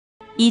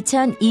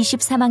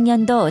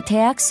2023학년도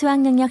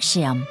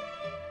대학수학능력시험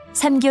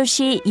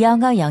 3교시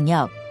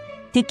영어영역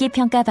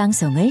듣기평가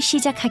방송을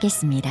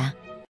시작하겠습니다.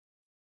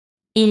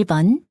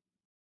 1번.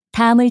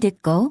 다음을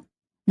듣고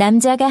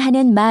남자가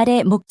하는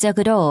말의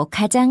목적으로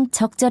가장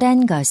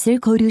적절한 것을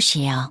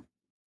고르시오.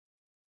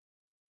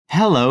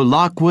 Hello,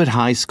 Lockwood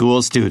High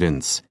School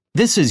students.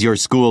 This is your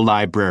school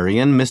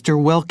librarian, Mr.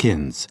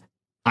 Wilkins.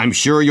 I'm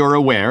sure you're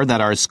aware that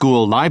our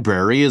school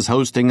library is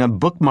hosting a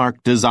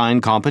bookmark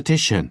design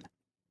competition.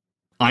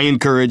 I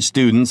encourage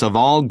students of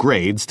all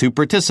grades to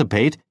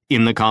participate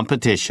in the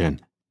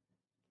competition.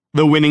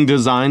 The winning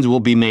designs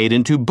will be made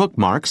into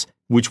bookmarks,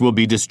 which will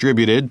be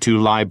distributed to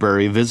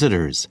library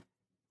visitors.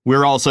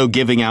 We're also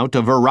giving out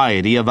a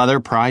variety of other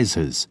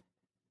prizes.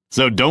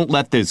 So don't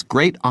let this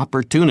great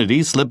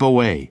opportunity slip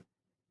away.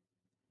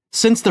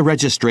 Since the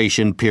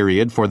registration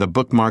period for the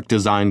bookmark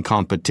design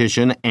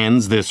competition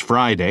ends this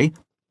Friday,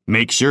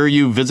 make sure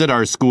you visit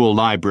our school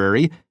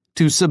library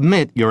to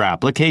submit your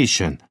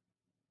application.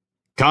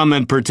 Come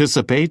and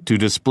participate to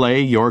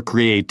display your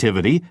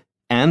creativity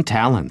and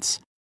talents.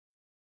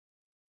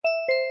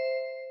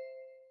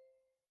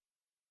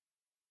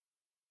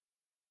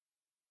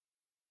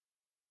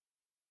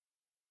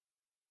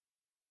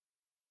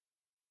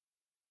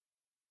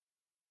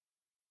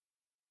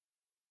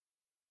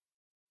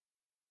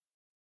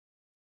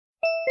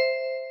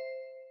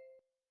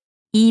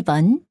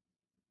 (2번)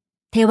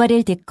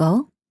 대화를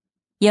듣고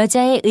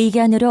여자의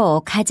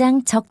의견으로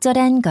가장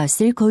적절한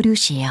것을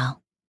고르시오.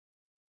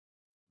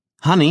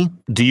 Honey,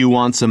 do you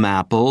want some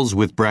apples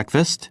with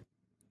breakfast?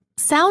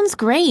 Sounds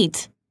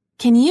great.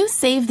 Can you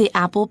save the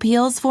apple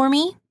peels for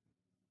me?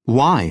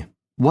 Why?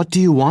 What do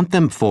you want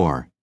them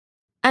for?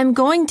 I'm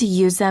going to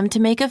use them to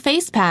make a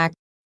face pack.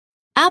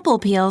 Apple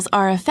peels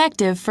are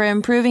effective for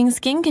improving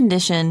skin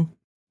condition.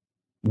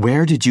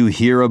 Where did you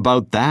hear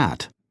about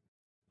that?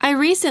 I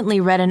recently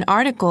read an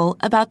article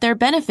about their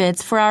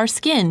benefits for our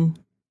skin.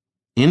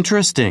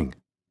 Interesting.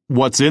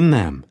 What's in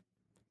them?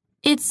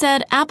 It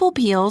said apple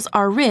peels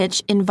are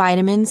rich in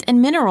vitamins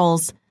and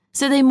minerals,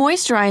 so they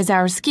moisturize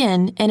our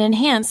skin and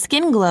enhance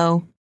skin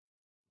glow.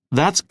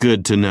 That's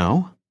good to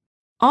know.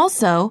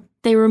 Also,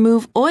 they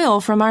remove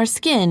oil from our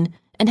skin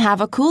and have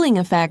a cooling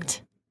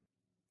effect.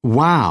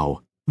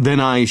 Wow. Then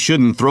I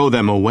shouldn't throw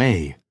them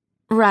away.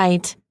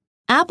 Right.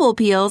 Apple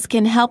peels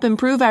can help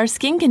improve our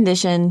skin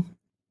condition.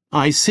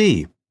 I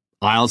see.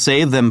 I'll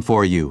save them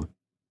for you.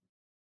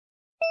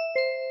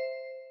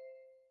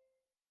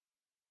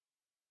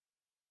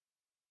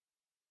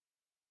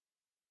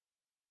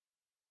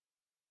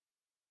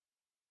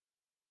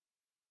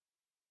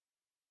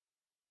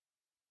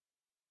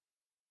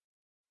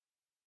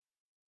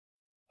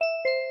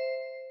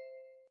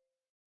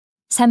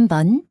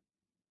 (3번)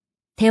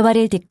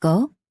 대화를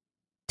듣고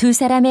두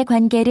사람의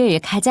관계를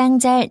가장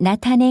잘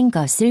나타낸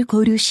것을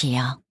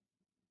고르시오.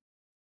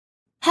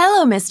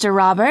 Hello, Mr.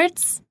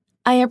 Roberts.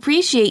 I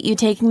appreciate you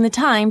taking the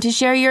time to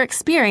share your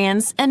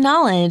experience and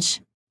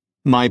knowledge.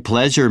 My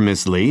pleasure,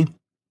 Miss Lee.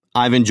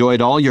 I've enjoyed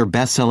all your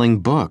best-selling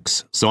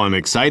books, so I'm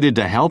excited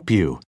to help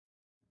you.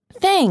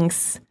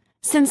 Thanks.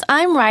 Since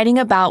I'm writing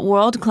about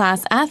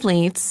world-class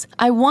athletes,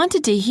 I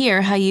wanted to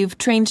hear how you've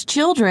trained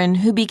children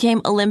who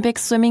became Olympic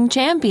swimming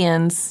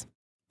champions.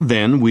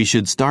 Then we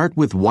should start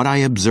with what I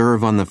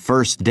observe on the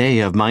first day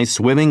of my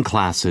swimming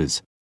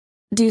classes.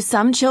 Do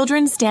some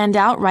children stand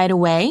out right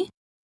away?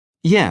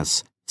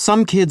 Yes,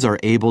 some kids are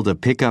able to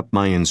pick up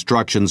my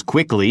instructions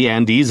quickly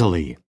and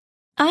easily.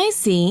 I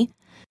see.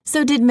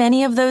 So did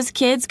many of those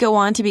kids go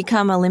on to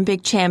become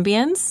Olympic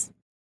champions?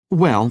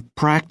 Well,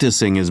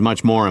 practicing is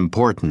much more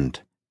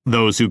important.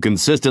 Those who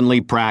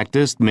consistently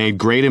practiced made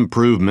great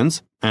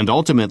improvements and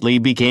ultimately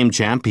became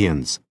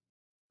champions.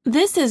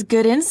 This is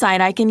good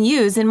insight I can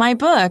use in my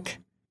book.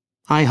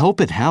 I hope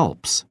it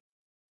helps.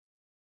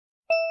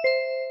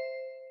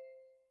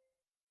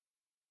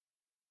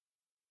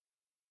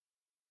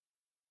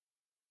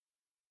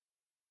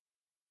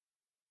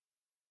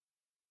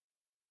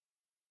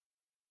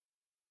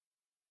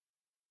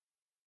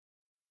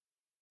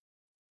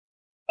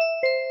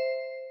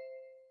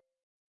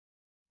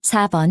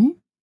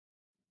 (4번)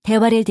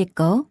 대화를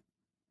듣고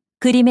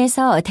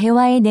그림에서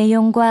대화의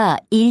내용과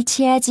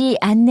일치하지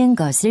않는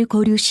것을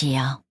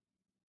고르시오.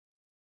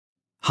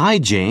 Hi,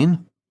 Jane.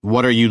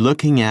 What are you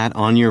looking at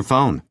on your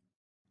phone?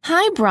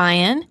 Hi,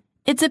 Brian.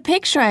 It's a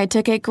picture I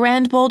took at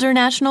Grand Boulder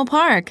National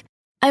Park.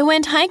 I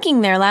went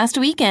hiking there last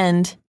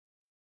weekend.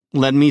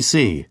 Let me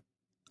see.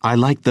 I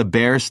like the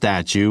bear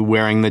statue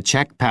wearing the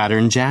check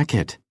pattern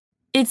jacket.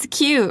 It's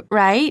cute,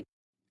 right?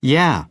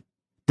 Yeah.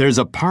 There's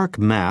a park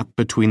map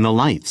between the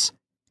lights.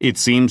 It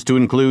seems to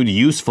include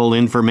useful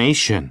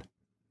information.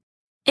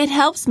 It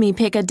helps me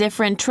pick a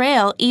different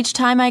trail each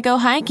time I go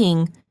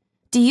hiking.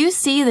 Do you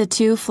see the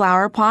 2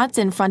 flower pots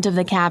in front of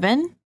the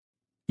cabin?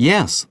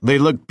 Yes, they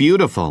look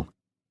beautiful.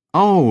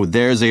 Oh,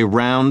 there's a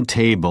round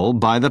table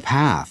by the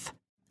path.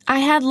 I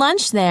had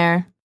lunch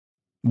there.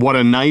 What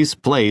a nice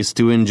place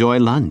to enjoy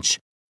lunch.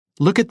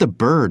 Look at the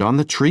bird on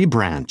the tree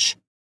branch.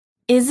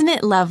 Isn't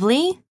it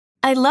lovely?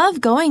 I love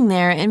going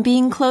there and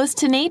being close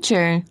to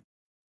nature.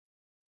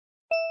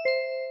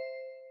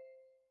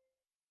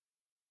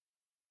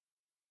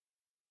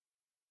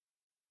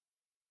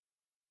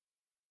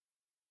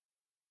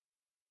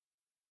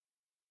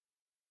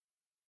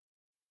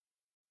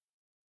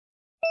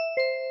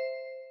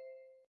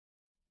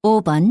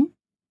 5번.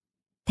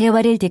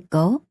 대화를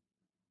듣고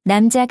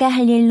남자가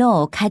할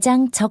일로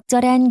가장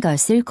적절한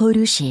것을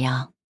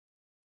고르시오.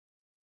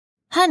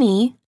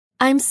 Honey,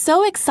 I'm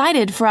so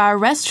excited for our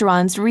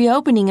restaurant's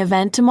reopening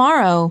event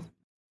tomorrow.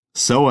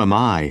 So am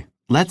I.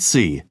 Let's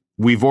see.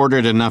 We've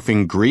ordered enough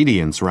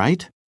ingredients,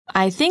 right?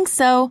 I think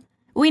so.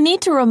 We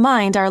need to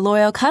remind our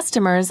loyal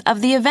customers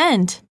of the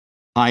event.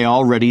 I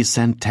already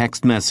sent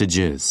text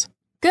messages.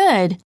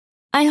 Good.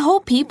 I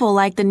hope people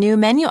like the new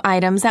menu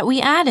items that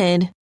we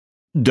added.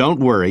 Don't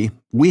worry,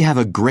 we have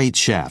a great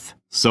chef,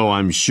 so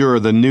I'm sure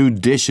the new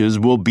dishes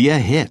will be a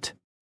hit.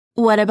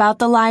 What about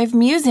the live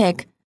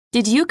music?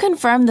 Did you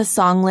confirm the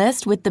song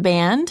list with the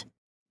band?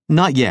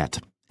 Not yet,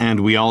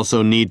 and we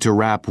also need to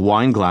wrap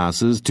wine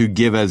glasses to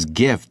give as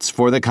gifts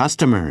for the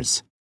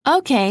customers.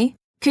 Okay.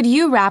 Could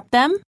you wrap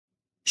them?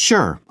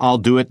 Sure, I'll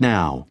do it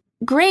now.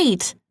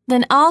 Great.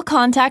 Then I'll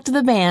contact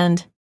the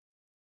band.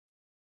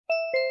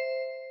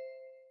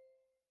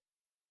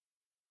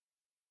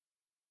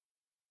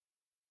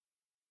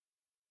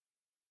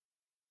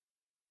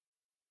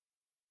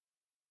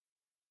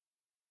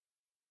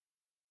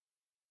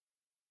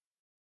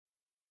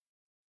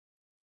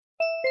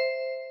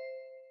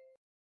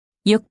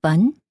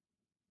 (6번)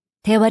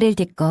 대화를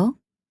듣고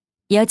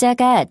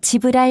여자가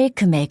지불할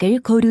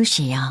금액을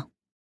고르시오.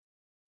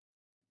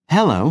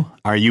 Hello,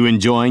 are you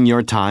enjoying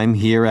your time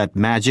here at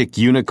Magic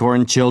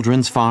Unicorn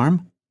Children's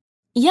Farm?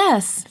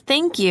 Yes,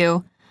 thank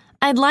you.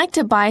 I'd like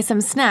to buy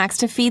some snacks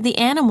to feed the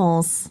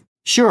animals.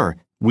 Sure,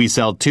 we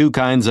sell two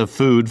kinds of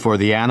food for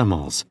the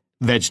animals,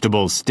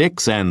 vegetable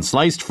sticks and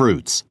sliced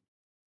fruits.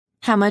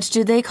 How much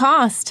do they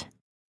cost?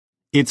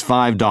 It's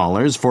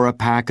 $5 for a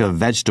pack of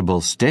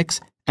vegetable sticks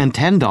and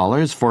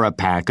 $10 for a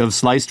pack of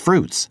sliced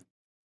fruits.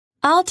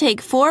 I'll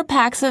take 4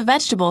 packs of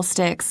vegetable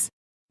sticks.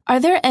 Are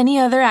there any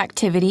other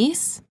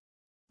activities?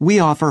 We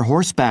offer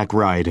horseback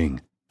riding.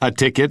 A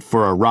ticket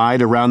for a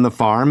ride around the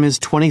farm is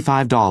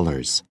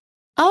 $25.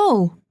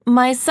 Oh,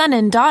 my son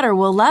and daughter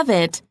will love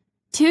it.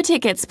 2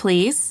 tickets,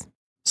 please.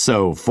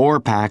 So 4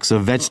 packs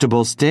of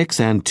vegetable sticks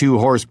and 2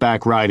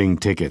 horseback riding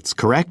tickets,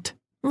 correct?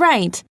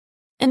 Right.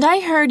 And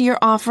I heard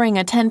you're offering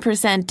a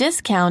 10%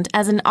 discount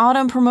as an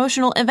autumn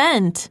promotional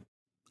event.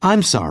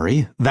 I'm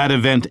sorry, that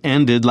event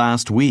ended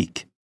last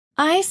week.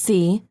 I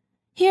see.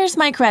 Here's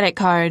my credit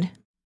card.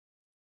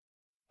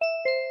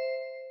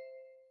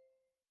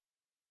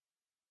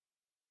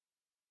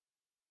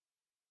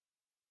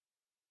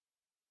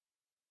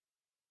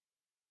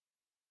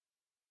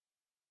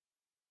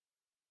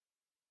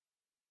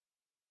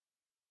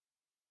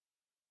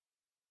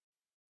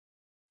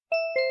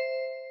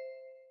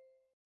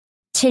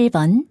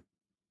 (7번)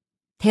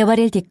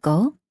 대화를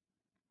듣고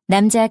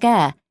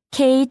남자가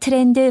K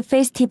트렌드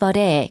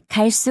페스티벌에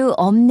갈 수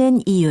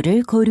없는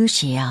이유를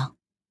고르시오.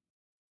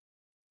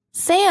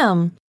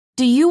 Sam,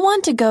 do you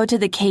want to go to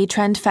the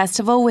K-Trend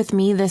Festival with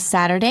me this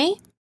Saturday?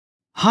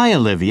 Hi,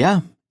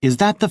 Olivia. Is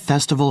that the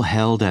festival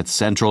held at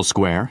Central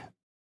Square?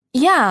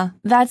 Yeah,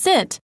 that's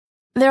it.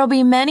 There'll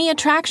be many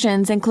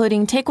attractions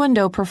including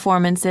taekwondo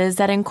performances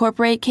that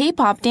incorporate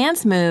K-pop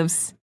dance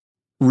moves.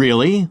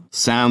 Really?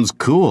 Sounds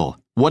cool.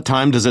 What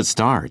time does it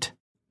start?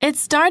 It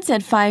starts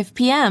at 5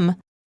 p.m.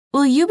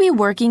 Will you be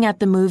working at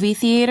the movie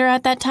theater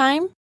at that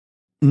time?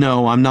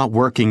 No, I'm not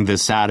working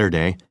this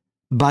Saturday,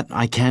 but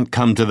I can't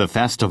come to the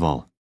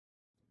festival.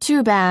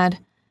 Too bad.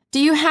 Do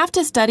you have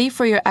to study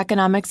for your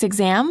economics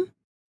exam?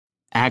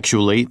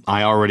 Actually,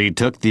 I already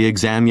took the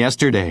exam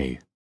yesterday.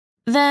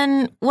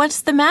 Then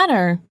what's the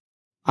matter?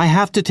 I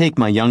have to take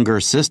my younger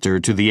sister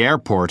to the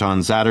airport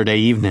on Saturday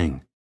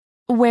evening.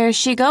 Where's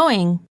she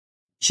going?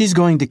 She's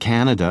going to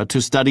Canada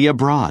to study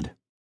abroad.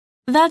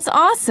 That's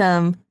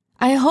awesome.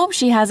 I hope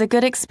she has a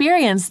good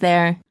experience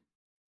there.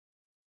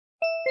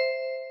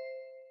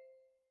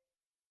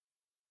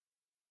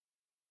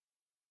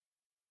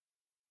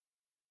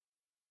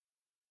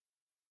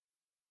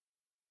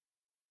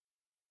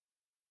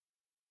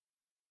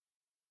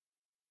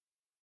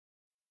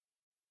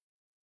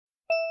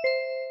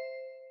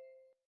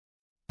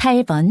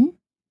 (8번)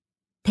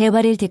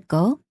 대화를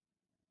듣고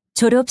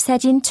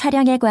졸업사진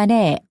촬영에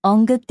관해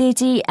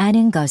언급되지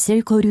않은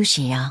것을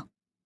고르시오.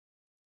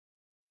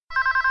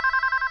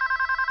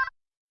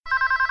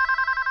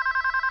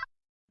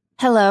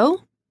 Hello,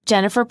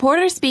 Jennifer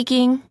Porter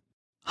speaking.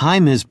 Hi,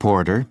 Ms.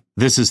 Porter.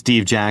 This is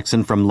Steve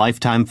Jackson from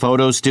Lifetime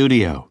Photo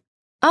Studio.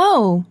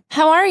 Oh,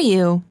 how are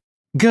you?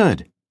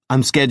 Good.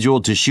 I'm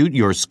scheduled to shoot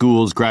your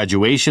school's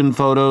graduation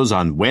photos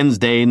on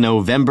Wednesday,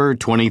 November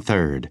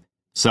 23rd.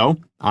 So,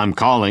 I'm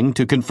calling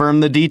to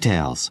confirm the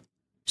details.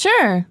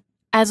 Sure.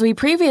 As we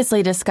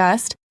previously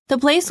discussed, the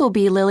place will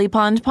be Lily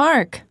Pond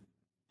Park.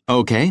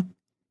 Okay.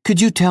 Could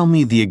you tell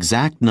me the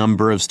exact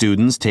number of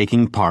students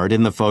taking part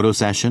in the photo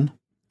session?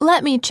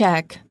 Let me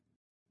check.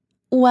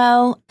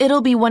 Well,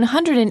 it'll be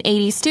 180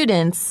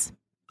 students.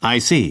 I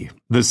see.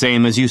 The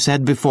same as you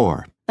said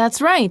before.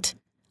 That's right.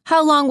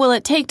 How long will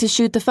it take to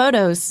shoot the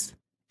photos?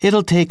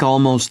 It'll take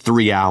almost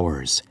 3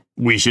 hours.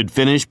 We should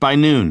finish by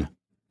noon.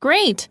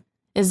 Great.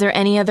 Is there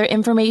any other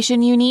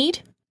information you need?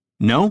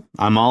 No,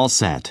 I'm all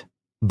set.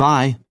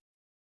 Bye.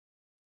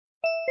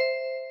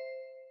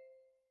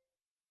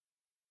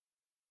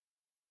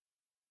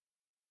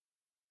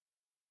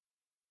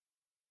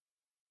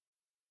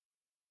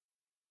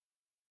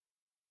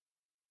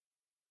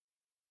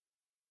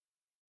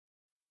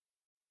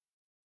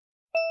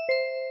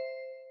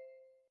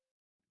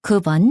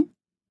 9번.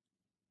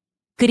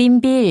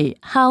 그린빌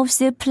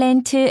하우스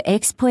플랜트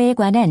엑스포에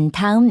관한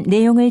다음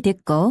내용을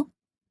듣고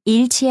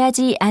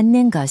일치하지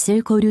않는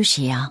것을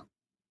고르시오.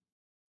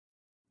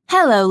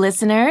 Hello,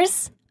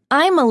 listeners.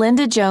 I'm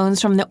Melinda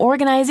Jones from the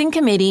organizing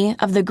committee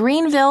of the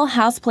Greenville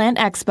Houseplant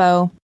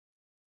Expo.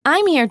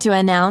 I'm here to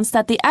announce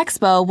that the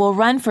expo will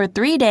run for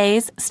 3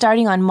 days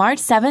starting on March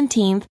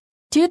 17th,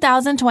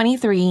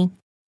 2023.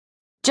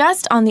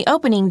 Just on the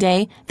opening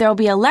day, there will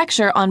be a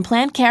lecture on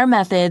plant care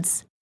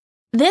methods.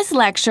 This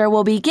lecture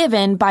will be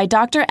given by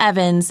Dr.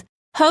 Evans,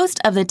 host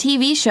of the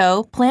TV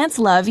show Plants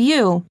Love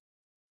You.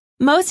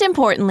 Most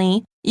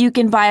importantly, you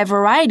can buy a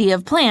variety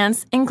of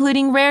plants,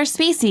 including rare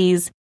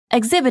species,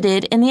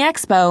 exhibited in the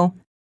expo.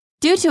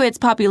 Due to its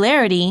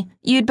popularity,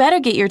 you'd better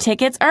get your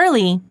tickets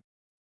early.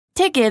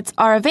 Tickets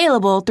are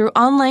available through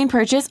online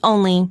purchase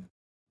only.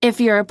 If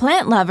you're a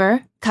plant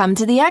lover, come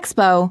to the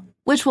expo,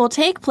 which will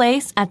take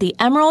place at the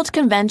Emerald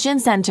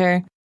Convention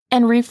Center,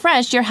 and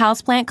refresh your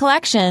houseplant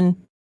collection.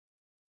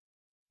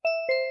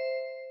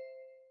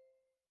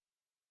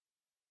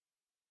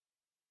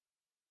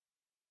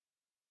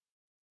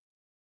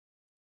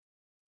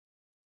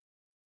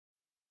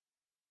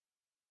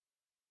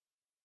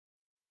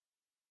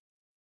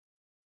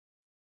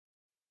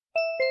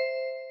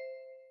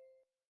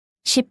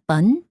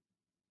 (10번)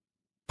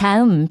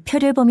 다음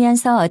표를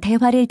보면서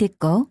대화를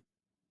듣고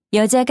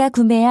여자가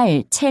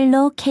구매할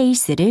첼로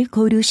케이스를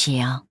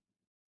고르시오.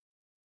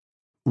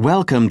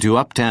 Welcome to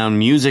Uptown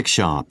Music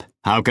Shop.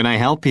 How can I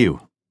help you?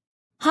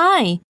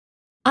 Hi,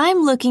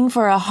 I'm looking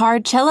for a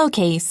hard cello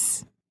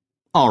case.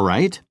 All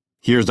right,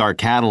 here's our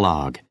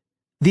catalog.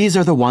 These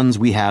are the ones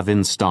we have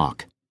in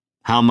stock.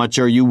 How much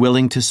are you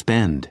willing to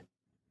spend?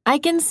 I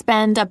can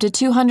spend up to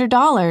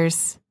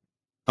 $200.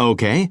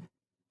 Okay.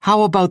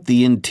 How about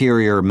the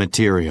interior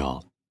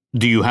material?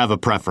 Do you have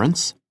a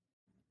preference?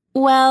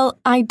 Well,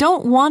 I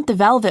don't want the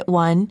velvet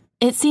one.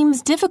 It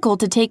seems difficult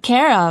to take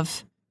care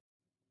of.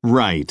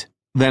 Right.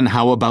 Then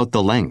how about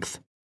the length?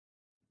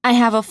 I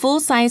have a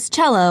full-size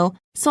cello,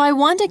 so I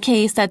want a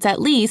case that's at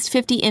least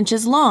 50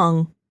 inches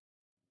long.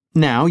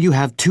 Now you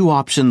have 2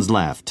 options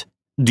left.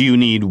 Do you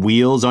need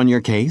wheels on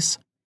your case?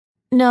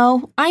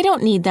 No, I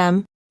don't need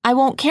them. I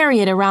won't carry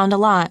it around a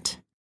lot.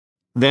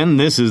 Then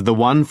this is the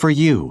one for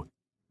you.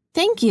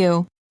 Thank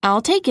you.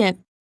 I'll take it.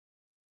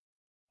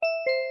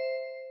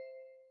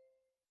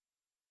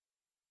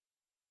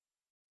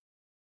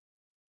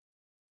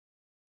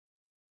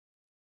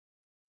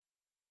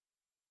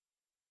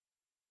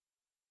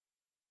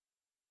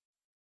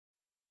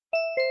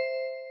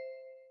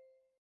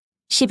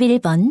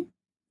 (11번)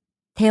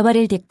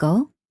 대화를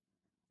듣고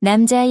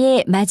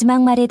남자의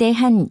마지막 말에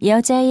대한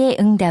여자의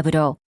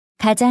응답으로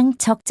가장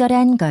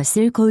적절한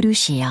것을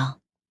고르시오.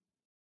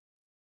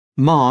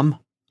 Mom,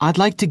 I'd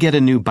like to get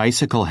a new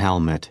bicycle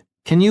helmet.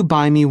 Can you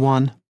buy me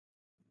one?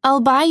 I'll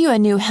buy you a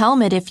new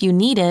helmet if you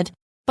need it,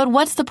 but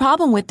what's the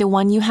problem with the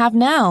one you have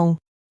now?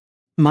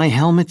 My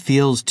helmet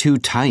feels too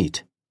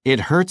tight.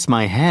 It hurts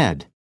my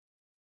head.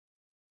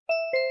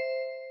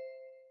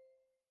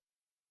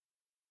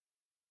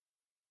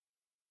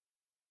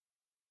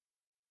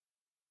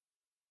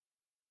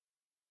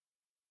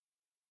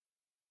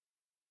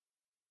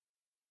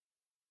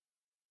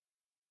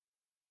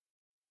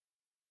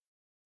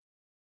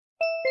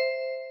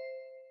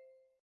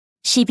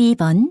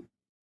 (12번)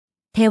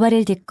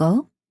 대화를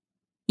듣고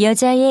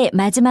여자의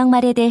마지막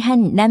말에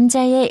대한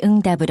남자의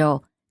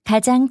응답으로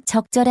가장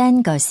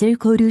적절한 것을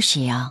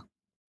고르시오.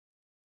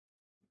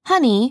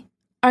 Honey,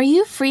 are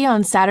you free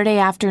on Saturday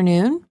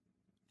afternoon?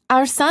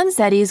 Our son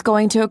said he's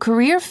going to a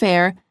career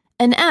fair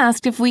and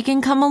asked if we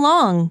can come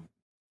along.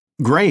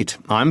 Great,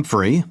 I'm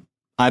free.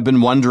 I've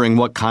been wondering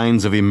what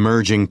kinds of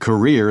emerging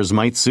careers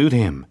might suit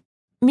him.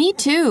 Me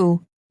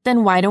too.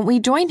 Then why don't we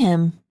join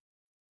him?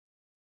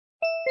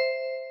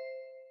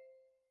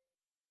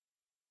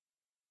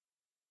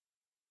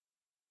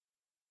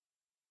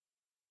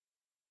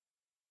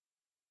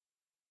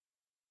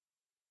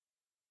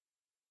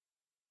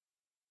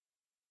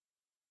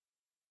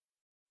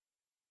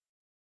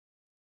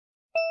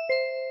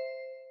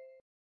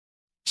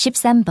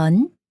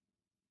 (13번)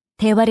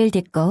 대화를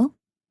듣고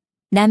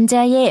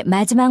남자의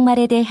마지막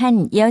말에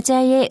대한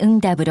여자의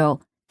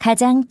응답으로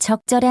가장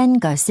적절한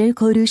것을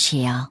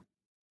고르시오.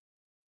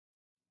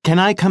 Can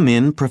I come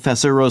in,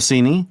 Professor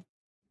Rossini?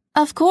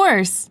 Of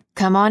course.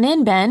 Come on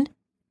in, Ben.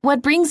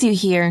 What brings you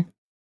here?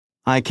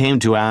 I came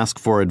to ask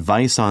for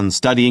advice on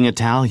studying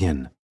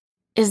Italian.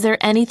 Is there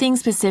anything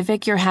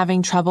specific you're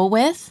having trouble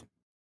with?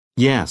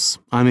 Yes,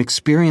 I'm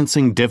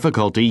experiencing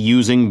difficulty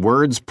using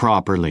words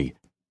properly.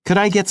 Could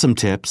I get some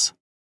tips?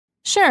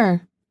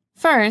 Sure.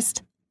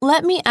 First,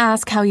 let me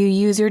ask how you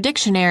use your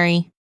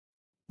dictionary.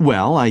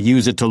 Well, I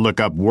use it to look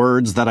up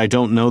words that I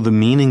don't know the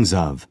meanings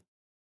of.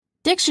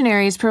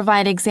 Dictionaries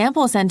provide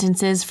example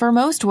sentences for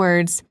most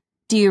words.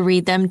 Do you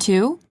read them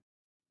too?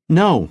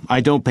 No,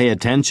 I don't pay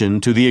attention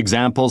to the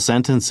example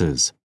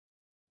sentences.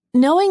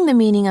 Knowing the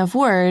meaning of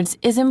words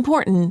is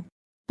important,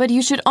 but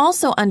you should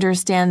also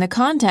understand the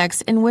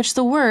context in which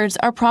the words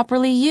are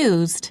properly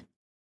used.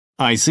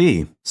 I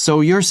see.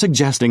 So you're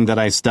suggesting that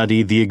I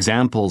study the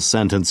example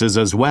sentences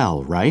as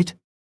well, right?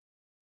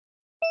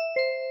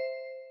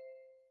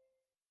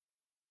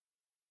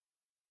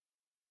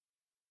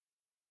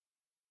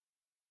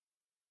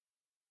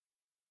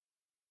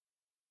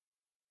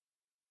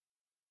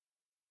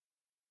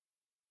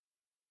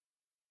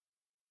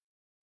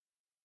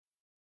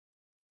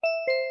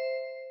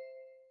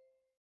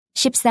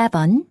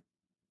 (14번)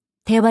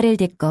 대화를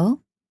듣고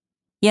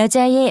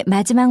여자의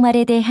마지막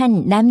말에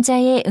대한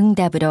남자의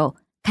응답으로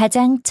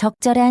가장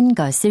적절한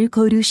것을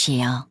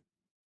고르시오.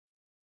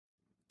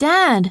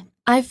 Dad,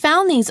 I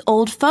found these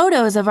old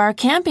photos of our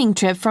camping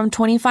trip from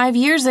 25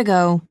 years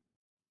ago.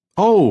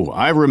 Oh,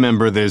 I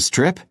remember this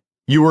trip.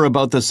 You were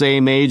about the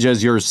same age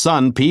as your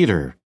son,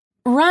 Peter.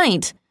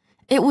 Right.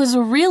 It was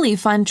a really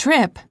fun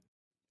trip.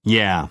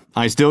 Yeah,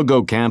 I still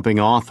go camping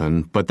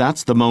often, but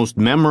that's the most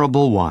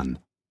memorable one.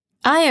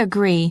 I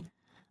agree.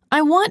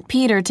 I want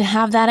Peter to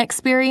have that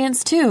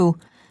experience too,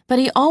 but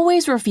he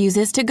always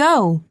refuses to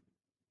go.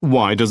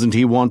 Why doesn't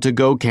he want to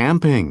go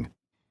camping?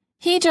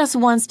 He just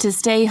wants to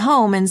stay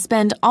home and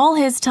spend all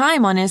his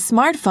time on his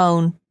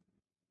smartphone.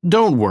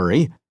 Don't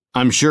worry.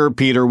 I'm sure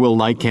Peter will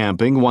like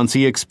camping once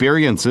he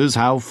experiences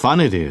how fun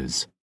it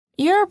is.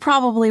 You're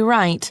probably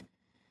right.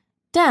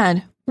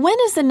 Dad, when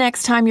is the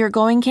next time you're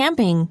going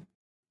camping?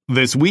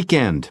 This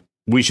weekend.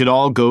 We should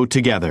all go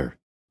together.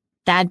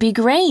 That'd be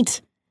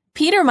great.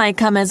 Peter might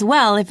come as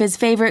well if his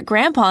favorite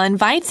grandpa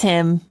invites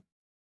him.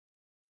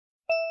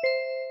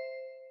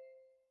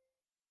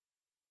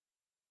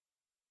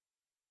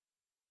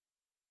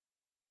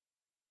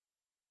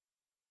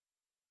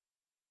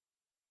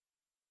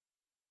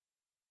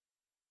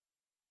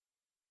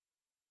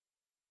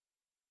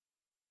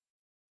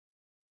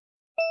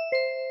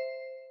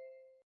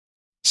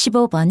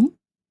 (15번)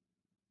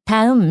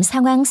 다음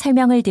상황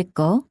설명을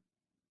듣고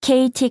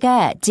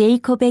KT가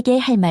제이콥에게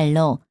할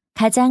말로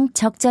가장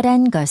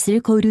적절한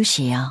것을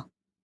고르시오.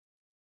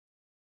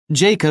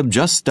 Jacob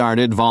just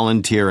started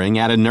volunteering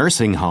at a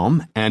nursing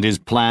home and is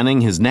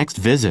planning his next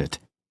visit.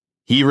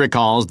 He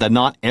recalls that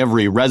not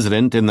every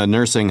resident in the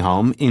nursing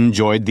home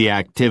enjoyed the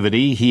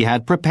activity he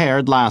had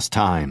prepared last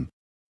time.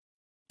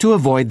 To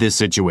avoid this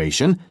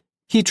situation,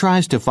 he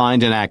tries to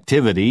find an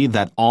activity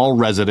that all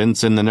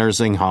residents in the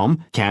nursing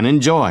home can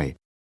enjoy.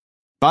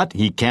 But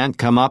he can't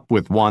come up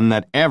with one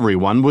that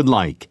everyone would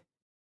like.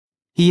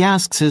 He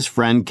asks his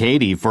friend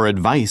Katie for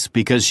advice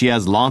because she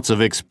has lots of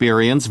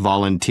experience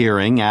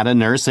volunteering at a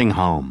nursing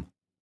home.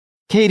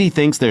 Katie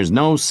thinks there's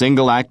no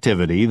single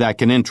activity that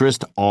can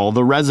interest all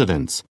the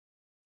residents.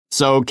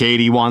 So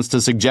Katie wants to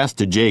suggest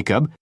to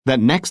Jacob that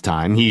next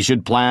time he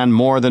should plan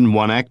more than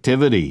one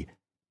activity.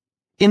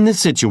 In this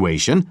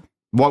situation,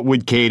 what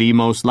would Katie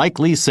most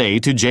likely say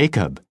to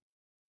Jacob?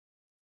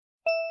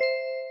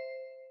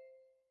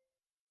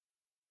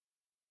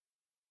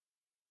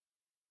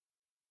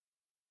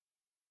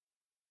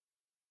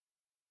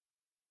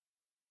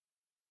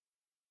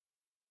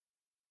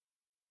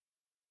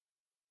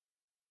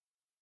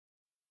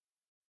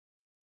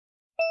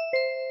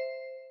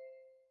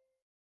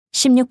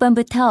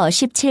 (16번부터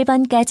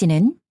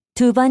 17번까지는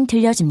 2번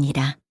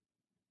들려줍니다.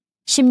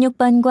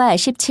 16번과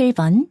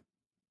 17번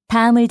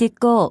다음을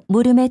듣고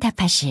물음에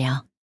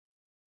답하시오.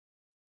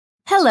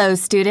 Hello,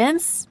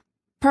 students.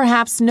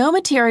 Perhaps no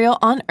material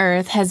on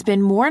Earth has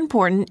been more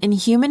important in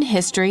human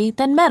history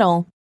than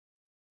metal.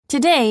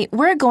 Today,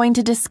 we're going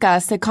to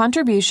discuss the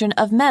contribution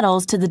of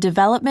metals to the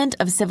development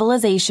of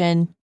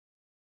civilization.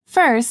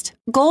 First,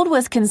 gold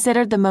was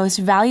considered the most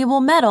valuable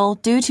metal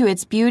due to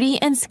its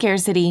beauty and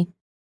scarcity.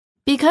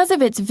 Because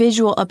of its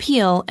visual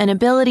appeal and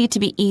ability to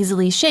be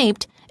easily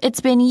shaped,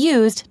 it's been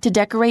used to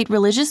decorate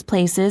religious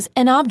places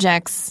and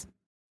objects.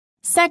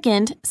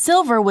 Second,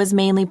 silver was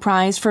mainly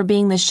prized for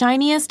being the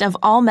shiniest of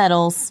all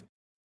metals.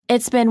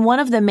 It's been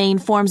one of the main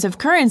forms of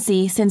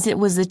currency since it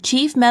was the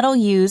chief metal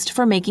used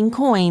for making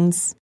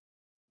coins.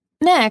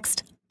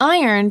 Next,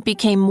 iron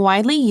became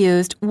widely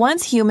used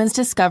once humans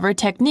discovered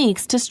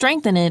techniques to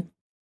strengthen it.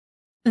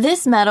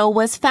 This metal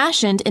was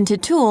fashioned into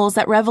tools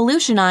that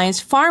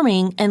revolutionized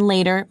farming and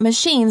later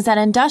machines that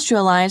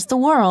industrialized the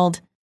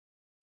world.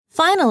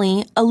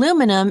 Finally,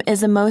 aluminum is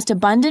the most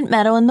abundant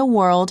metal in the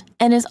world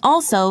and is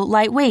also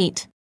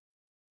lightweight.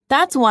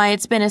 That's why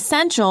it's been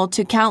essential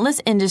to countless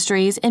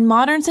industries in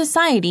modern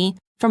society,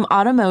 from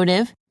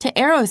automotive to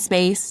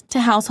aerospace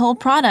to household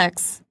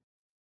products.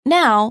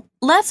 Now,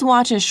 let's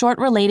watch a short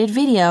related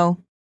video.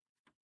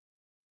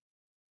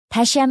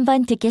 다시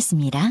한번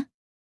듣겠습니다.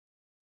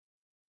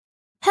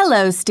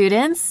 Hello,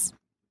 students.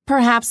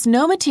 Perhaps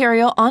no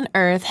material on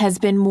Earth has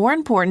been more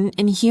important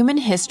in human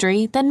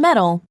history than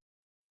metal.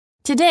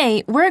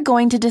 Today, we're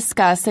going to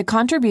discuss the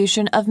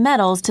contribution of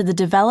metals to the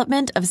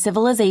development of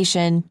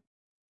civilization.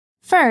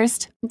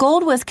 First,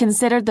 gold was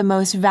considered the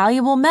most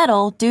valuable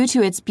metal due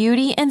to its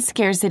beauty and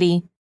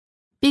scarcity.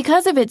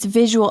 Because of its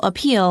visual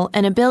appeal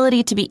and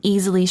ability to be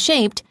easily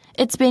shaped,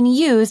 it's been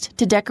used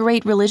to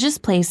decorate religious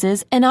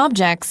places and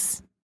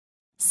objects.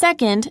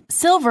 Second,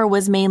 silver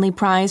was mainly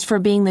prized for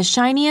being the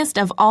shiniest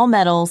of all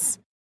metals.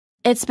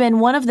 It's been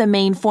one of the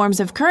main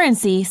forms of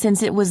currency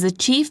since it was the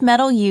chief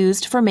metal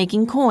used for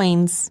making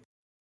coins.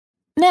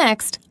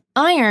 Next,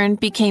 iron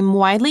became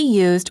widely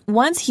used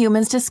once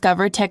humans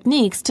discovered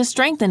techniques to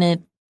strengthen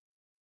it.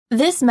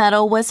 This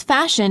metal was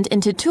fashioned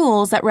into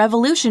tools that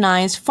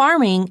revolutionized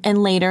farming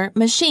and later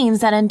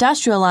machines that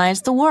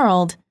industrialized the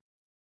world.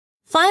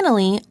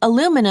 Finally,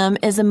 aluminum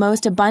is the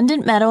most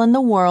abundant metal in the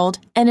world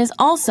and is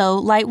also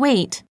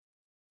lightweight.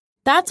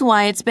 That's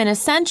why it's been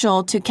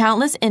essential to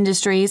countless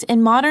industries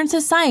in modern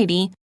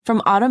society,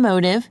 from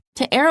automotive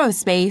to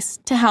aerospace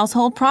to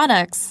household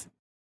products.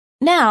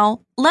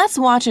 Now, let's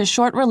watch a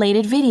short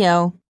related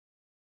video.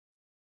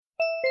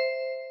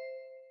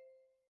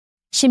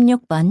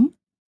 16번.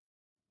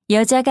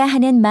 여자가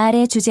하는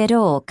말의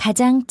주제로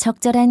가장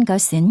적절한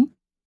것은?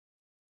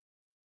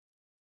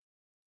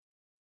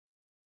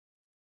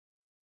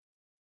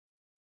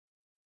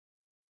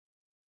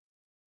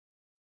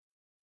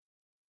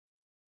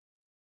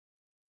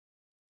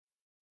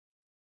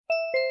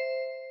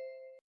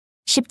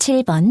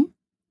 17번.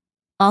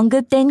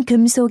 언급된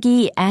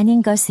금속이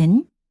아닌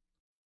것은?